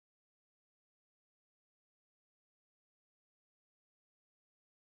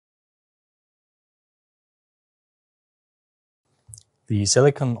The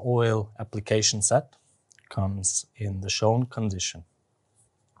silicone oil application set comes in the shown condition.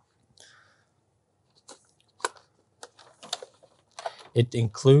 It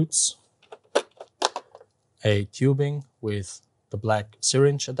includes a tubing with the black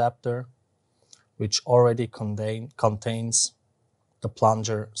syringe adapter, which already contains the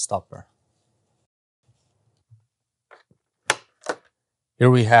plunger stopper. Here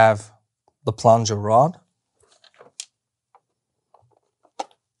we have the plunger rod,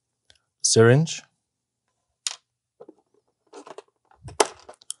 syringe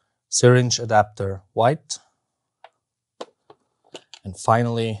adapter white, and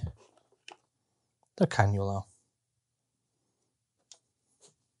finally the cannula.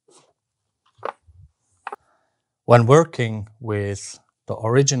 When working with the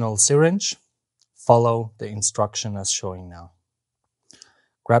original syringe, follow the instruction as showing now.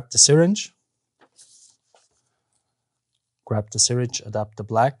 Grab the syringe adapter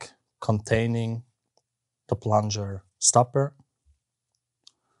black containing the plunger stopper.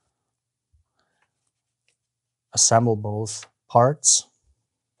 Assemble both parts.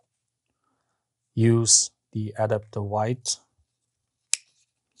 Use the adapter white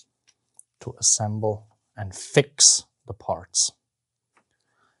to assemble and fix the parts.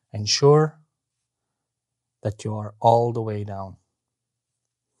 Ensure that you are all the way down.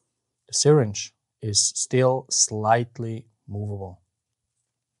 The syringe is still slightly movable.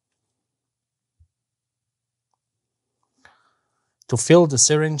 To fill the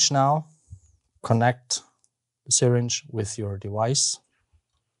syringe now, connect the syringe with your device.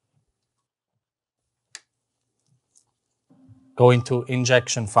 Go into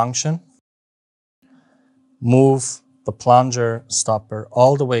injection function. Move the plunger stopper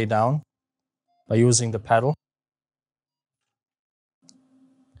all the way down by using the paddle.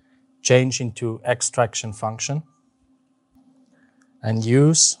 Change into extraction function and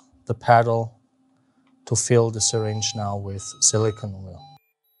use the paddle to fill the syringe now with silicone oil.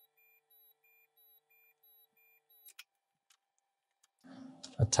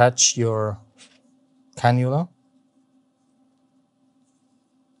 Attach your cannula.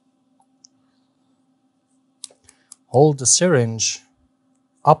 Hold the syringe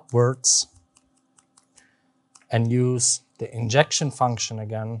upwards and use the injection function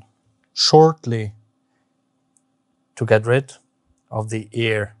again shortly to get rid of the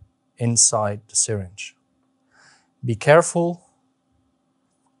air inside the syringe. Be careful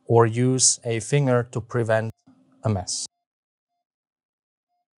or use a finger to prevent a mess.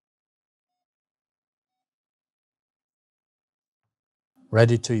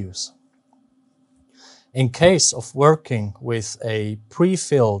 Ready to use. In case of working with a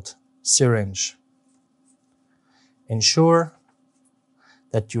pre-filled syringe, ensure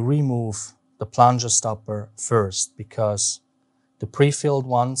that you remove the plunger stopper first, because the pre-filled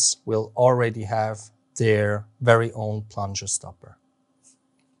ones will already have their very own plunger stopper.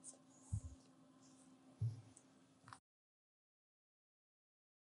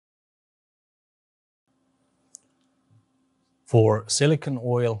 For silicone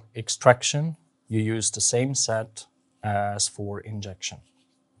oil extraction, you use the same set as for injection.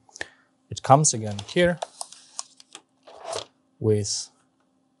 It comes again here with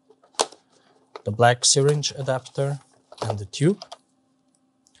the black syringe adapter and the tube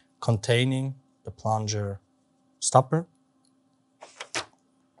containing the plunger stopper,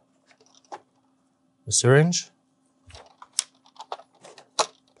 the syringe,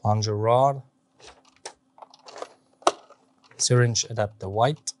 plunger rod, syringe adapter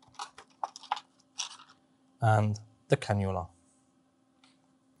white, and the cannula.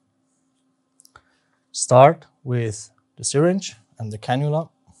 Start with the syringe and the cannula.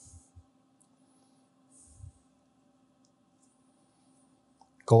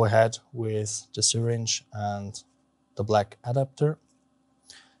 Go ahead with the syringe and the black adapter.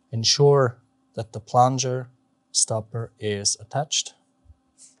 Ensure that the plunger stopper is attached.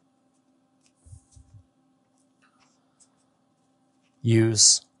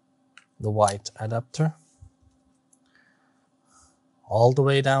 Use the white adapter all the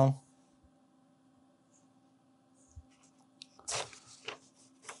way down.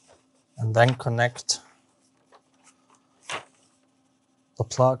 And then connect the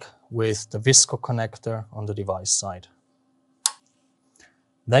plug with the visco connector on the device side.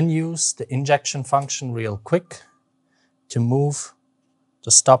 Then use the injection function real quick to move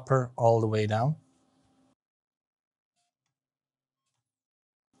the stopper all the way down.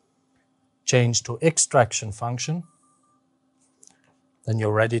 Change to extraction function. Then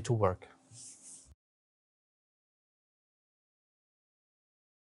you're ready to work.